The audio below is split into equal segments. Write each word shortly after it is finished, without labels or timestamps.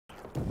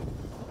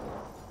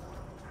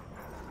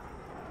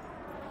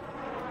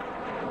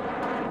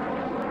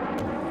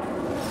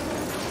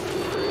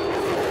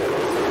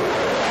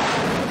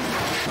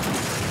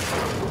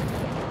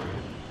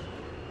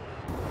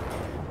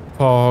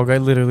Pog, I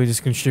literally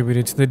just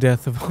contributed to the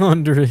death of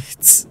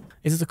hundreds.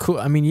 Is it cool?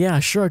 I mean, yeah,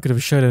 sure, I could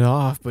have shut it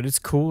off, but it's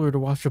cooler to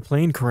watch a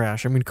plane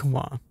crash. I mean, come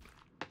on.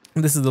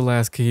 This is the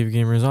last cave,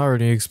 gamers. I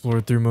already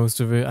explored through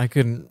most of it. I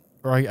couldn't,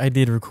 or I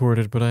did record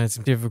it, but I had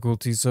some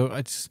difficulties, so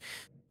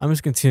I'm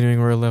just continuing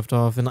where I left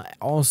off. And I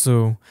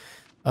also,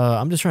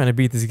 I'm just trying to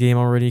beat this game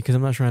already because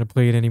I'm not trying to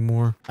play it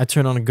anymore. I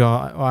turned on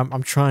God.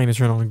 I'm trying to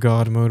turn on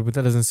God mode, but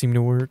that doesn't seem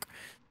to work.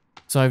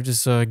 So I've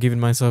just given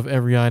myself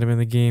every item in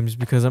the games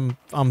because I'm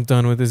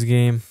done with this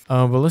game.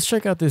 But let's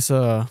check out this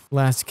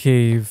last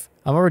cave.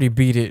 I've already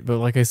beat it, but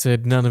like I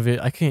said, none of it.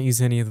 I can't use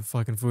any of the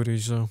fucking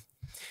footage, so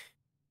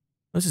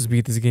let's just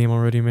beat this game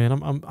already, man. I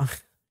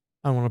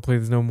don't want to play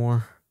this no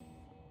more.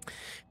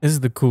 This is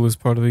the coolest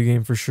part of the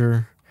game for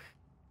sure.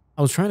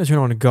 I was trying to turn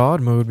on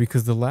God mode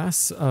because the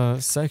last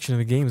section of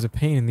the game is a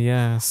pain in the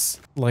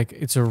ass. Like,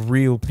 it's a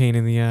real pain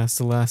in the ass,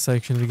 the last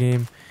section of the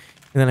game.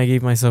 And then I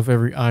gave myself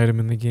every item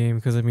in the game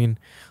because, I mean,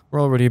 we're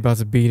already about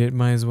to beat it.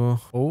 Might as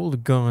well.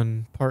 Old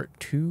gun, part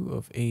 2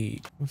 of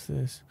 8. What's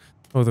this?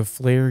 Oh, the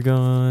flare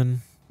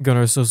gun. Got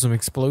ourselves some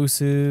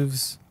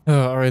explosives.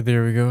 Alright,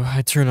 there we go.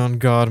 I turned on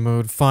God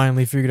mode.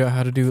 Finally figured out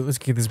how to do it. Let's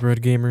get this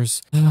bread,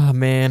 gamers. Ah,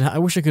 man. I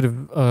wish I could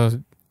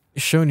have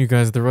shown you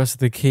guys the rest of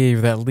the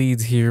cave that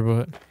leads here,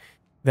 but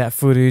that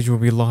footage will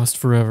be lost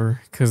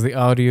forever because the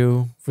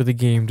audio for the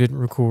game didn't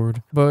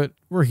record. But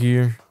we're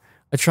here.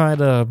 I tried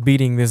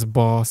beating this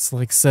boss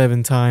like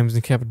 7 times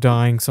and kept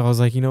dying, so I was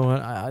like, you know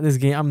what, this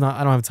game,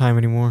 I don't have time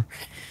anymore.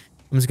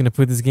 I'm just gonna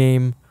put this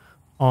game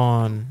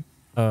on,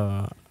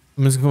 I'm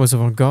just gonna put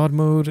myself on God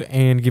mode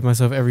and give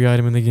myself every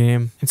item in the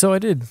game. And so I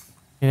did.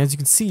 And as you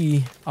can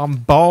see, I'm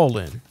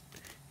balling.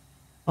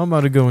 I'm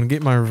about to go and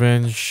get my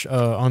revenge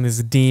on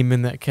this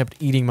demon that kept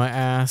eating my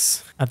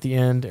ass at the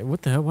end.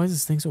 What the hell? Why is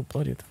this thing so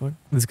bloody? What the fuck?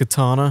 This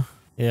katana.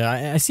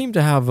 Yeah, I seem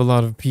to have a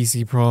lot of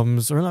PC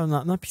problems, or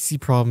not PC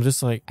problems,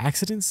 just like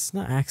accidents,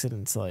 not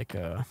accidents, like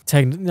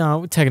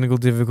technical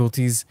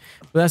difficulties.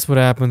 But that's what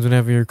happens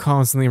whenever you're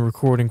constantly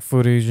recording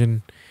footage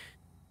and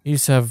you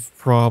just have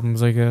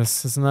problems, I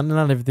guess. It's not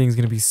everything's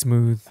gonna be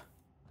smooth.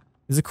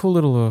 It's a cool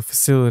little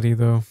facility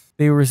though.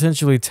 They were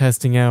essentially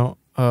testing out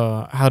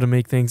how to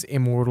make things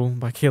immortal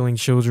by killing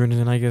children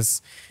and I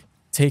guess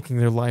taking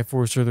their life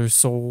force or their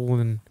soul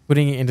and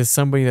putting it into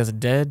somebody that's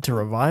dead to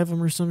revive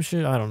them or some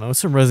shit. I don't know.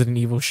 Some Resident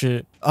Evil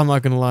shit. I'm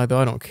not gonna lie though,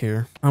 I don't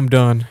care. I'm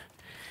done.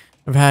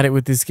 I've had it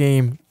with this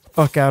game.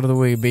 Fuck out of the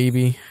way,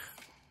 baby.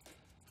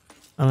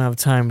 I don't have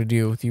time to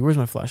deal with you. Where's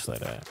my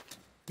flashlight at?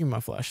 Give me my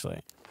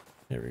flashlight.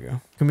 There we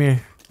go. Come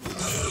here.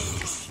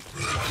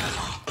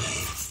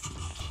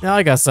 Now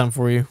I got something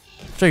for you.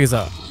 Check us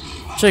out.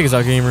 Check us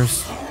out,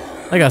 gamers.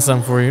 I got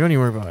something for you. Don't even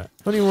worry about it.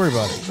 Don't even worry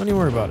about it. Don't even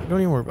worry about it. Don't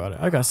even worry about it.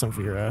 I got something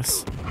for your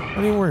ass.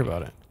 Don't even worry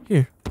about it.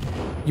 Here.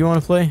 You want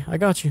to play? I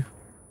got you.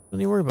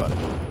 Don't even worry about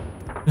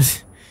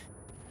it.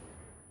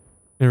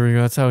 There we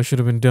go. That's how it should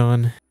have been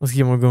done. Let's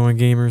keep on going,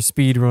 gamers.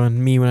 Speed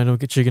run. Me when I don't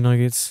get chicken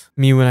nuggets.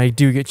 Me when I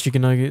do get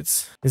chicken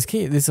nuggets. This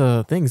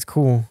thing's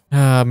cool.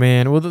 Ah,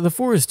 man. Well, the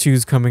Forest 2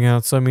 is coming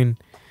out, so I mean,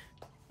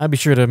 I'd be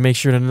sure to make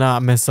sure to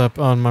not mess up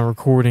on my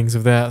recordings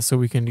of that so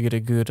we can get a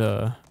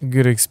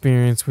good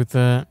experience with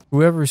that.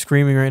 Whoever's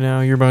screaming right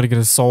now, you're about to get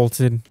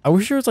assaulted. I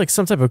wish there was like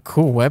some type of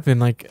cool weapon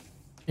like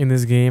in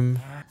this game.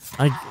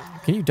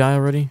 Can you die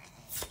already?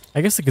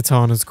 I guess the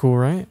katana is cool,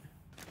 right?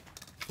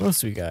 What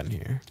else do we got in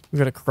here? We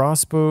got a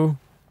crossbow.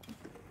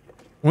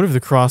 I wonder if the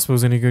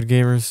crossbow's any good,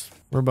 gamers.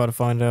 We're about to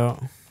find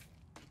out.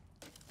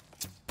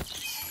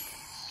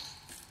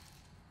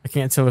 I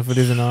can't tell if it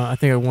is or not. I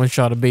think I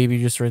one-shot a baby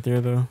just right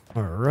there, though.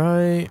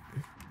 Alright.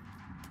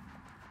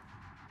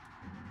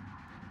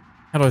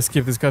 How do I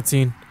skip this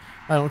cutscene?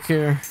 I don't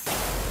care.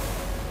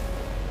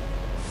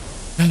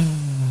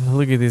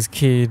 Look at this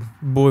kid.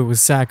 Boy was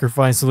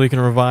sacrificed so they can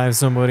revive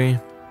somebody.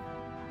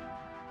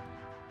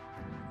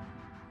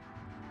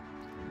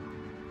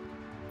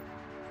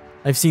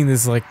 I've seen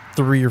this like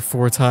 3 or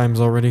 4 times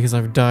already because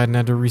I've died and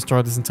had to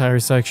restart this entire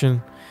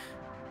section.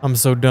 I'm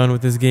so done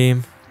with this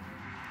game.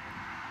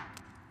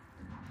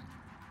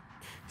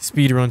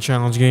 Speedrun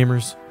challenge,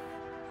 gamers.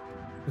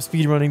 I'm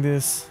speedrunning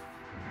this.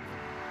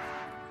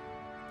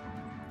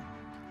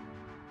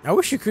 I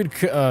wish you could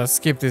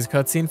skip this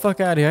cutscene. Fuck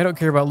out of here. I don't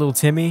care about little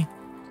Timmy.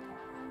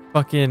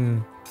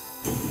 Fucking...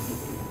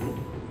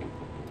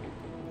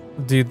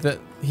 Dude,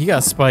 he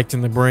got spiked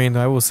in the brain,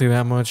 though, I will say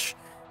that much.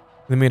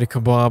 They made a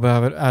kebab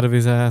out of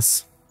his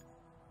ass.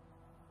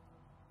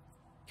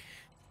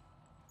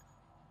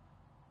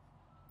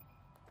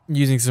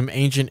 Using some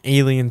ancient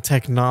alien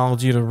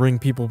technology to bring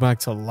people back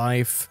to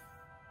life.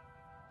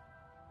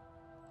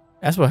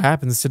 That's what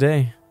happens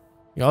today.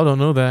 Y'all don't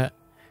know that.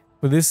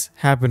 But this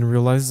happened in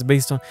real life. It's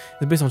based on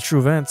true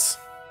events.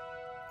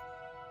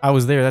 I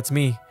was there, that's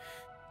me.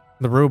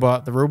 The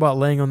robot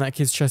laying on that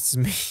kid's chest is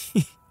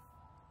me.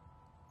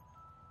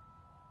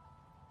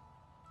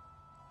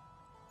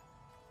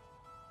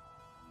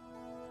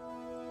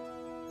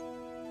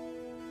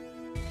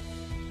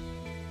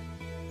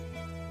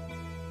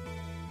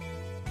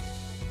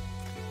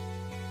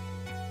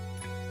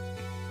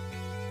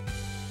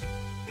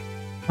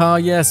 Ah,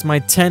 yes, my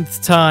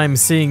 10th time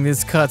seeing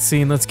this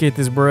cutscene. Let's get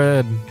this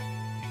bread.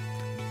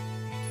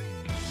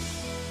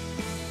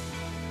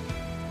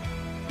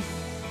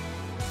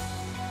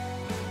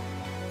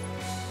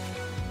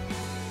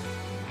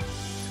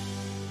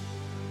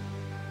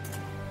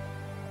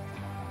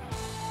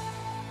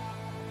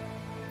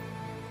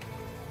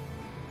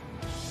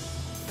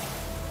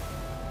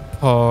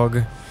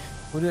 Pog.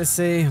 What did I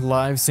say?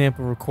 Live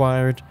sample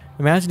required.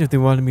 Imagine if they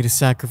wanted me to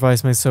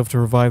sacrifice myself to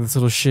revive this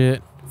little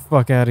shit.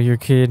 Fuck out of here,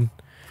 kid.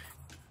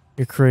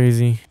 You're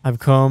crazy. I've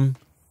come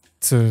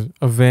to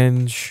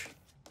avenge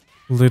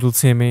little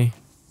Timmy.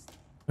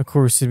 Of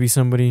course, it'd be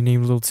somebody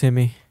named Little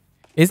Timmy.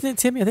 Isn't it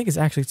Timmy? I think it's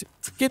actually...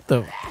 Get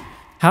the...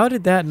 How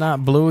did that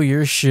not blow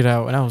your shit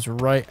out? And I was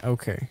right.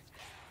 Okay.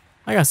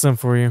 I got something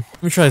for you.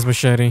 Let me try this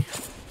machete.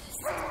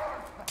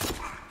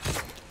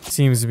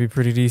 Seems to be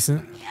pretty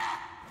decent.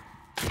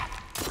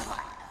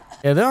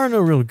 Yeah, there are no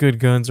real good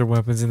guns or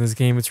weapons in this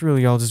game. It's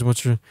really all just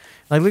what you're...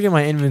 Like, look at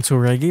my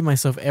inventory. I gave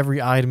myself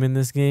every item in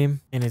this game,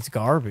 and it's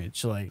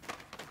garbage. Like,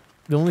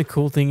 the only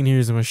cool thing in here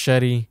is a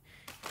machete,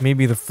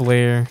 maybe the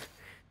flare,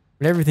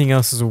 but everything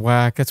else is a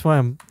whack. That's why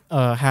I'm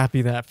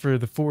happy that for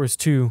the Forest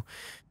 2,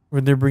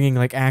 where they're bringing,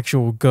 like,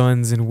 actual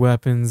guns and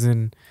weapons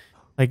and,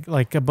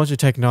 like a bunch of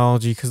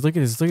technology. Because look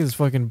at this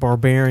fucking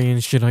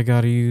barbarian shit I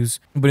gotta use.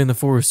 But in the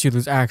Forest 2,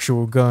 there's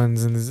actual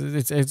guns, and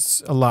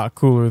it's a lot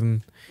cooler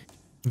than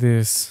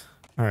this.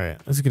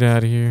 Alright, let's get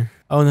out of here.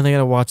 Oh, and then I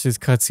gotta watch this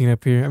cutscene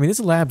up here. I mean, this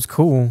lab's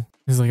cool.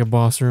 This is like a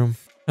boss room.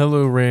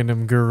 Hello,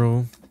 random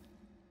girl.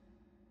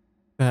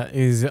 That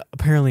is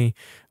apparently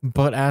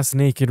butt-ass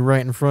naked right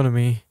in front of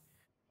me.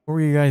 What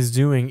were you guys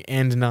doing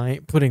end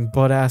night? Putting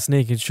butt-ass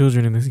naked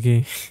children in this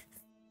game.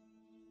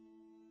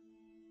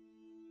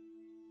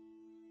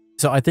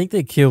 So I think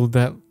they killed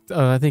that,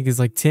 I think it's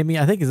like Timmy.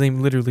 I think his name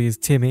literally is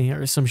Timmy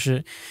or some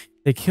shit.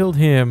 They killed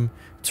him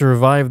to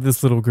revive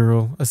this little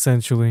girl,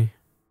 essentially.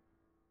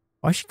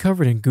 Why is she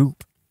covered in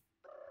goop?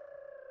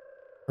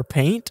 Or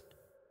paint?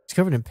 She's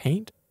covered in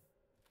paint?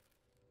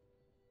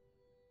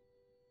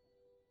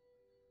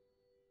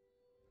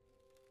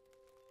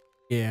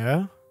 Yeah?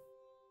 What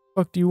the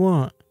fuck do you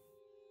want?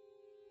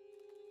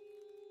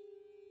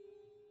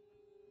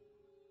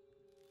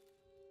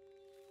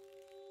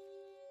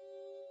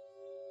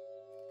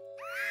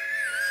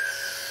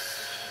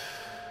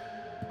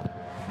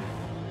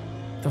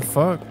 The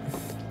fuck?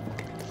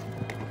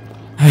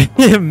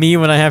 Me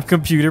when I have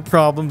computer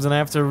problems and I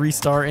have to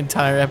restart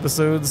entire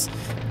episodes.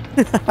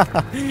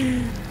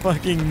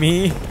 Fucking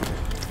me.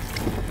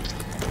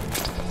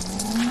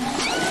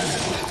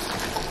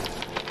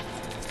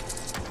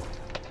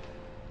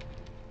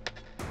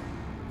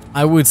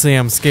 I would say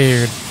I'm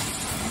scared,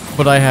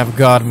 but I have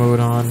God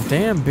mode on.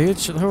 Damn,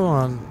 bitch. Hold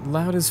on.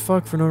 Loud as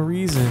fuck for no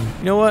reason.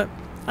 You know what?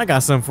 I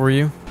got some for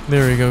you.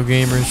 There we go,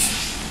 gamers.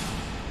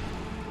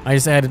 I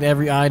just added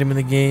every item in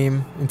the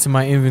game into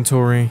my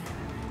inventory.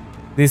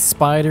 This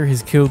spider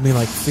has killed me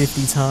like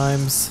 50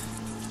 times.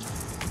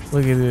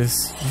 Look at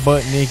this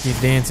butt naked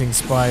dancing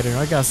spider.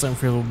 I got something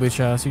for your little bitch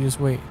ass. You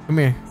just wait. Come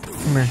here.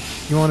 Come here.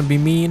 You want to be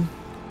mean?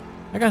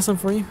 I got something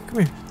for you. Come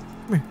here.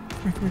 Come here.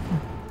 Come here. Come here.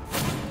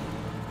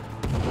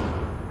 Come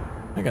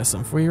here. I got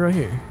something for you right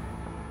here.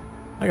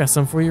 I got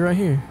something for you right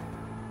here.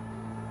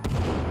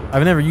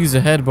 I've never used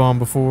a head bomb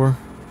before.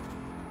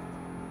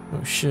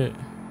 Oh shit.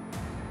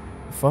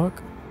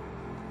 Fuck.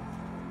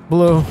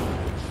 Blow.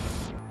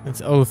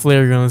 Oh, the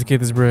flare gun. Let's get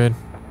this bread.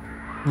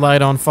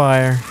 Light on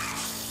fire.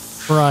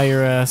 Fry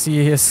your ass.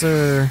 Yes,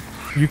 sir.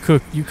 You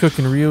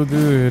cooking real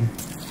good.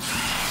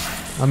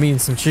 I'm eating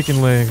some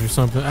chicken legs or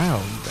something. Ow,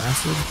 you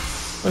bastard.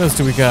 What else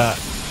do we got?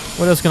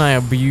 What else can I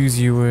abuse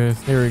you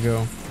with? There we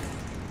go.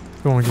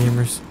 Go on,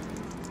 gamers.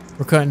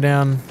 We're cutting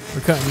down.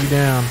 We're cutting you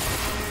down.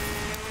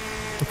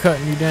 We're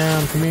cutting you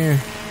down. Come here.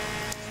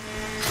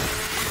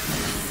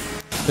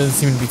 Doesn't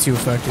seem to be too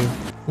effective.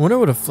 I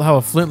wonder how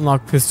a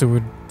flintlock pistol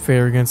would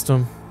fare against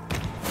them.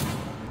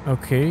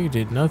 Okay,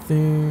 did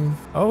nothing.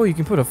 Oh, you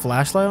can put a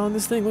flashlight on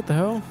this thing? What the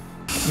hell?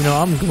 You know,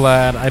 I'm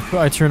glad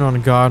I turned on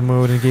God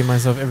mode and gave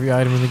myself every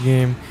item in the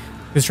game.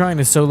 Because trying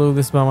to solo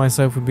this by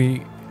myself would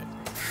be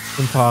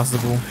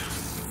impossible.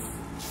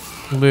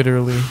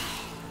 Literally.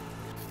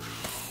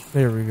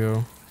 There we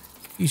go.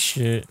 Eat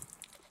shit.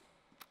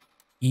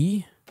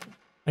 E?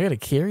 I gotta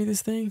carry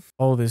this thing?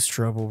 All this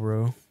trouble,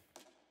 bro.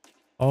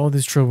 All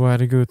this trouble I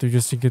had to go through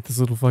just to get this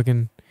little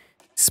fucking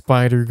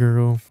spider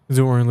girl.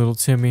 Zoran, little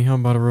Timmy.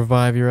 I'm about to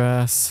revive your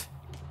ass.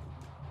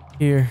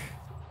 Here.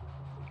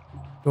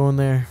 Go in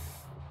there.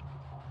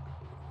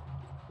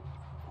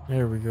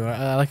 There we go.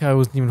 I like how I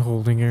wasn't even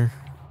holding her.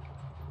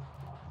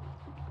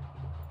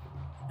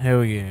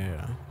 Hell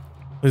yeah.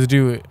 Let's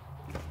do it.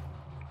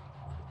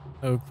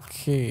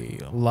 Okay.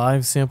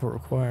 Live sample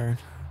required.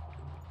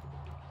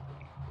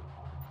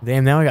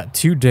 Damn, now I got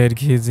 2 dead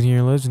kids in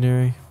here.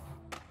 Legendary.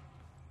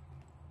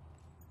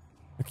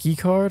 A key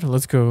card?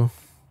 Let's go.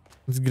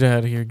 Let's get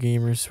out of here,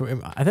 gamers.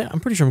 I'm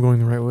pretty sure I'm going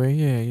the right way.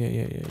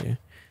 Yeah.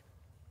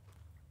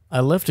 I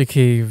left a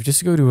cave just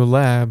to go to a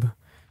lab.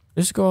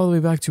 Just go all the way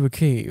back to a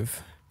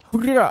cave.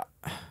 I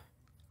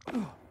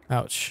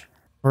Ouch.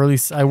 Or at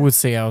least I would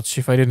say ouch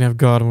if I didn't have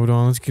God mode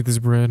on. Let's get this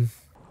bread.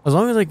 As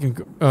long as I can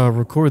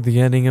record the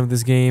ending of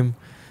this game,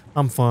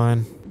 I'm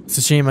fine. It's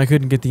a shame I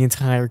couldn't get the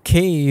entire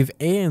cave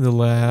and the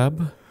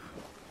lab.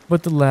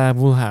 But the lab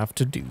will have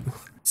to do.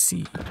 Let's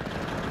see.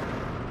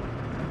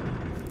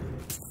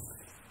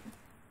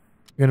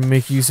 I'm gonna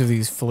make use of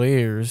these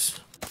flares.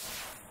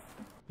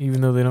 Even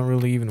though they don't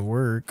really even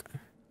work.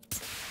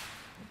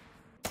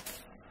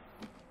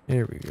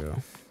 There we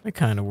go. They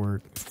kind of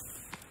work.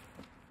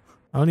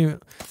 I don't even...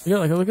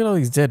 look at all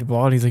these dead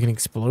bodies. Like an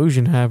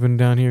explosion happened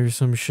down here or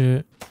some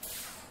shit.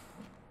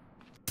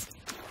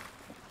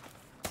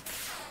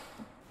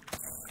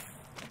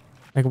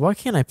 Like, why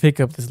can't I pick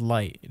up this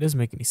light? It doesn't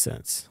make any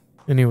sense.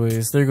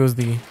 Anyways, there goes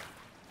the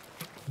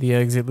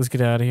exit. Let's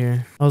get out of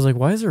here. I was like,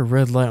 why is there a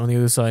red light on the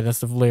other side? That's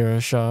the flare I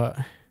shot.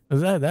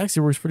 That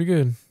actually works pretty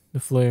good. The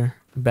flare.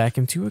 Back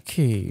into a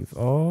cave.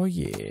 Oh,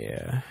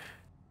 yeah.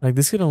 Like,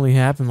 this could only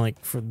happen,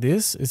 like, for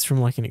this. It's from,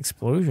 like, an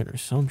explosion or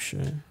some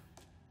shit.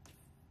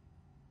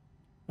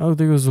 Oh,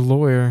 there goes the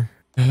lawyer.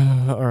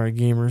 Alright,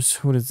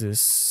 gamers. What is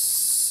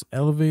this?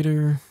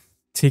 Elevator.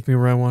 Take me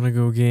where I want to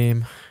go,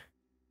 game.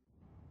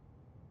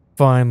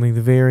 Finally,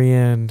 the very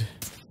end.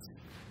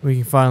 We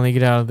can finally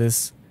get out of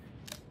this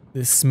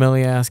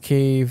smelly ass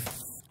cave.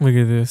 Look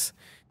at this.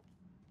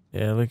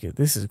 Yeah, look at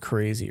this. Is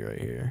crazy right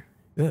here.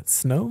 Is that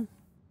snow?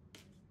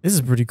 This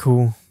is pretty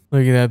cool.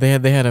 Look at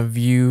that. They had a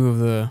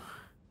view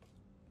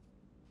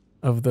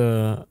of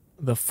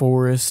the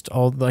forest,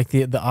 all like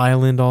the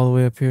island all the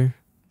way up here.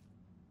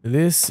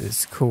 This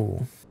is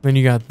cool. Then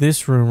you got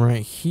this room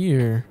right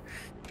here.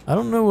 I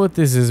don't know what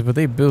this is, but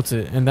they built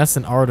it, and that's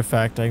an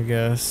artifact, I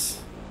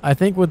guess. I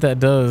think what that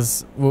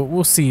does,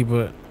 we'll see,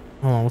 but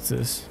hold on, what's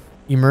this?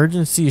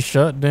 Emergency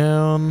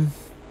shutdown.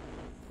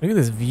 Look at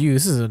this view.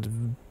 This is a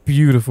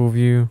beautiful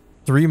view.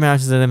 3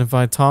 matches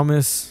identified.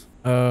 Thomas.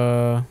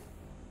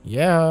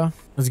 Yeah.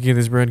 Let's get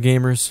this bread,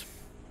 gamers.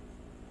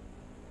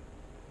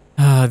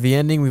 The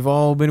ending we've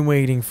all been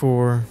waiting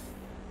for.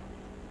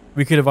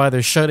 We could have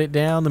either shut it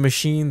down, the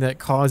machine that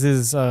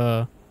causes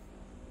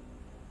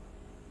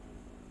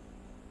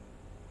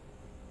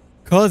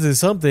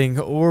something,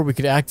 or we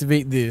could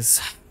activate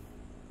this.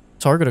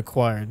 Target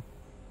acquired.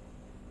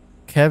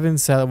 Kevin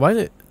Salad. Why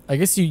did I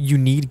guess you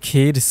need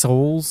kid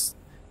souls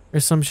or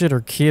some shit, or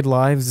kid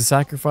lives to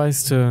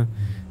sacrifice to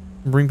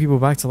bring people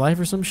back to life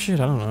or some shit?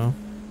 I don't know.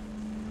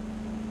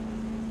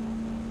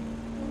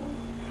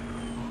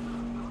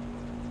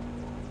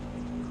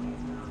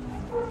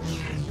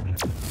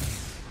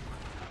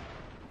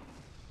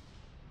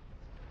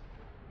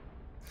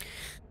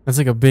 That's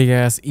like a big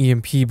ass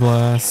EMP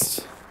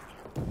blast.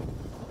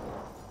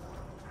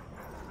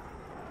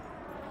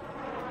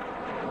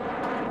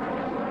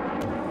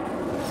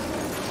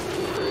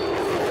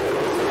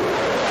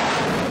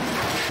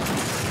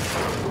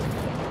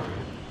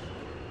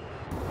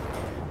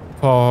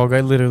 Pog, I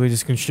literally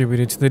just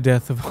contributed to the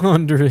death of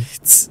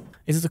hundreds.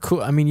 Is it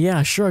cool? I mean,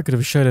 yeah, sure, I could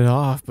have shut it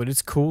off, but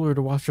it's cooler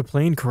to watch a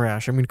plane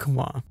crash. I mean, come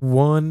on.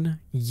 1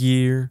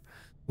 year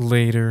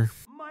later.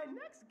 My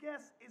next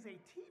guest is a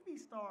TV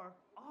star,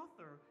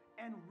 author,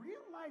 and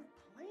real-life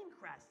plane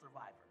crash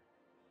survivor.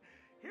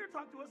 Here to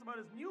talk to us about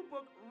his new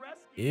book,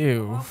 Rescue.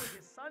 Ew.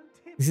 His son,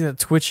 Tim. You see that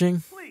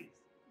twitching? Please,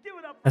 give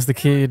it up. That's the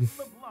kid.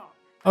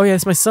 Oh yeah,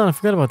 it's my son. I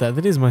forgot about that.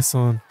 That is my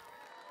son.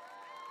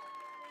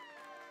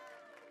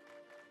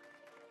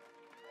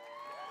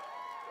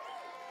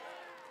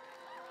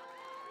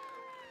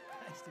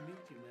 Nice to meet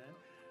you, man.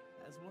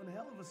 That's one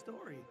hell of a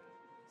story.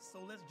 So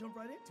let's jump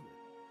right into it.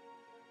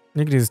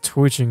 Look at his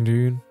twitching,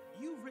 dude.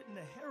 You've written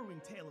a harrowing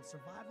tale of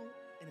survival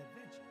and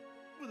adventure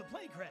with a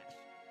plane crash.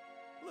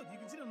 Look, you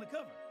can see it on the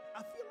cover. I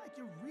feel like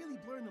you're really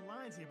blurring the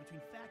lines here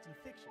between fact and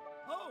fiction.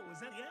 Oh, is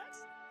that the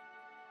axe?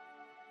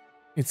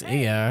 It's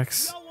Hey,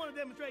 AX. y'all want a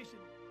demonstration?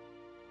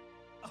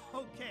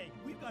 Okay,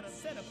 we've got a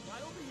setup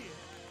right over here.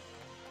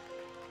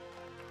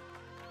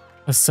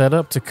 A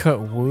setup to cut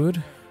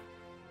wood?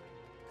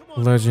 Come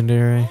on,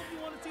 Legendary. you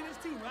want to see this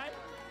too, right?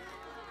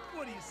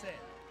 What do you say?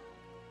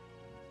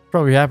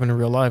 Probably happened in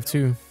real life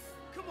too.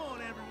 Come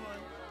on, everyone.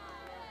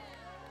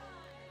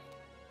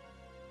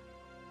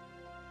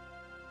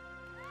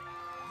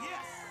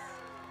 Yes!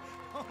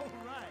 All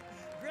right.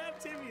 Grab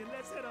Timmy and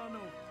let's head on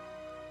over.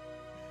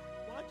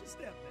 Watch your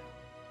step now.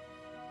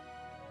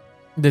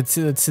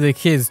 The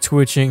kid's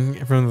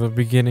twitching from the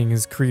beginning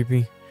is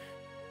creepy.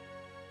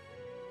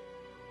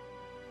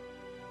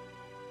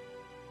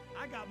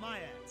 I got my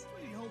axe.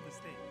 Where do you hold this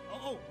thing?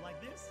 Oh,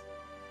 like this?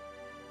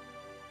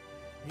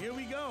 Here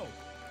we go.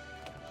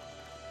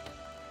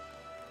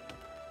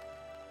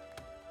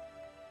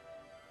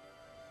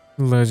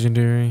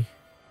 Legendary.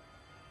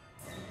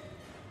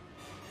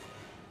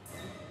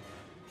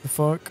 The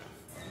fuck?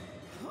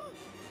 Huh?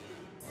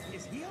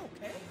 Is he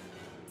okay?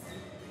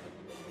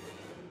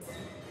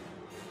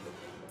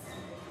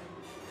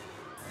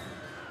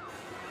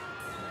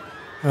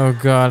 Oh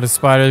god, a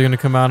spider's gonna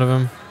come out of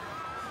him.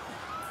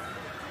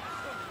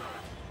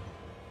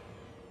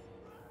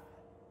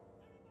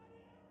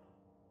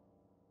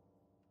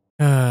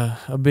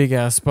 A big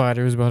ass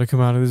spider is about to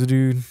come out of this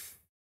dude.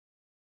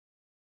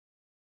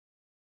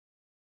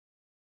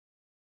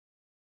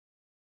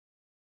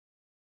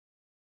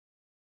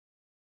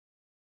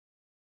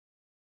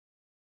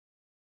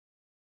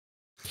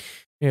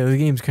 Yeah, the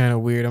game's kind of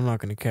weird. I'm not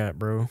gonna cap,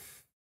 bro.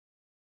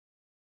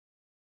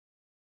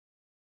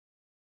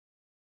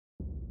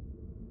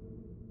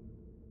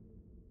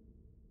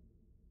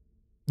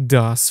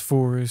 Das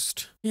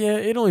Forest. Yeah,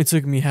 it only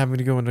took me having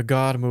to go into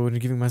God mode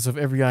and giving myself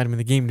every item in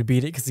the game to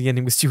beat it because the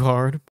ending was too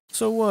hard.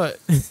 So what?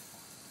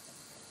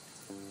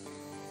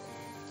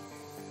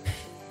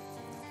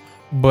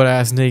 Butt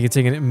ass naked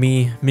taking it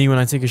me when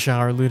I take a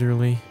shower,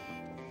 literally.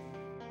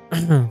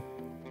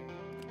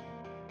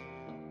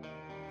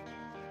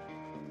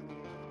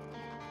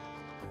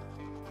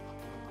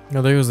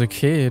 Oh, there was a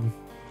kid.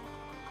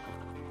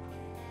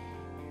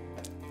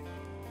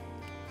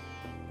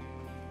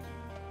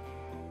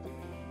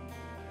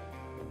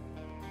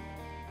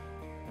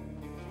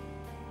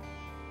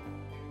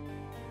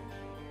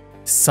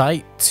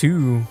 Site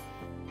 2.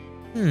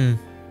 I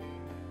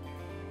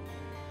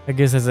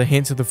guess as a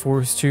hint to the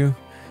forest too.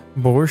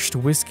 Borscht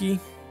whiskey.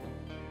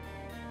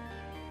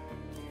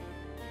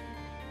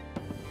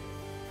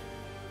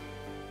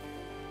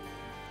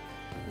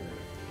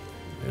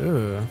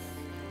 Ugh.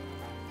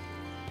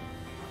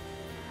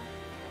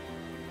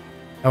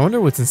 I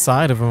wonder what's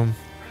inside of them.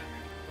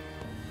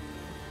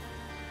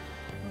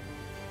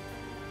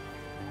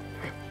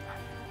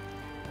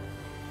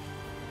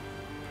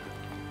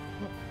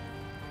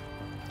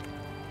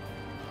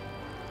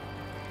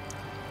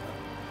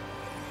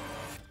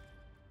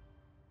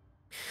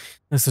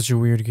 That's such a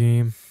weird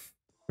game.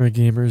 Alright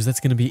gamers, that's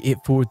gonna be it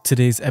for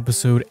today's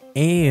episode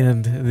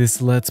and this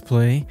Let's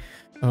Play.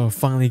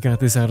 Finally got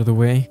this out of the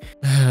way.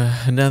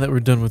 Now that we're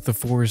done with the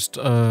Forest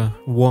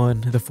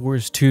 1, the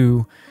Forest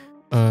 2,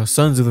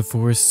 Sons of the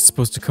Forest is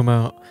supposed to come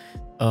out,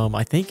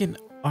 I think in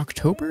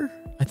October?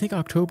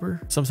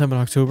 October, sometime in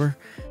October.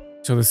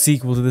 So the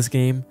sequel to this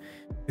game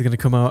is going to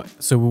come out,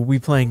 so we'll be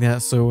playing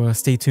that, so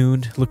stay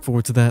tuned, look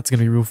forward to that, it's going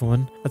to be real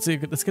fun. That's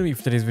it, that's going to be it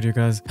for today's video,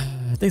 guys.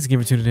 Thanks again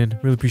for tuning in,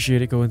 really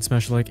appreciate it. Go ahead and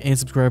smash a like and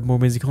subscribe for more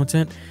amazing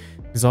content.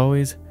 As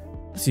always,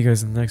 see you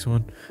guys in the next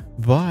one.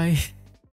 Bye!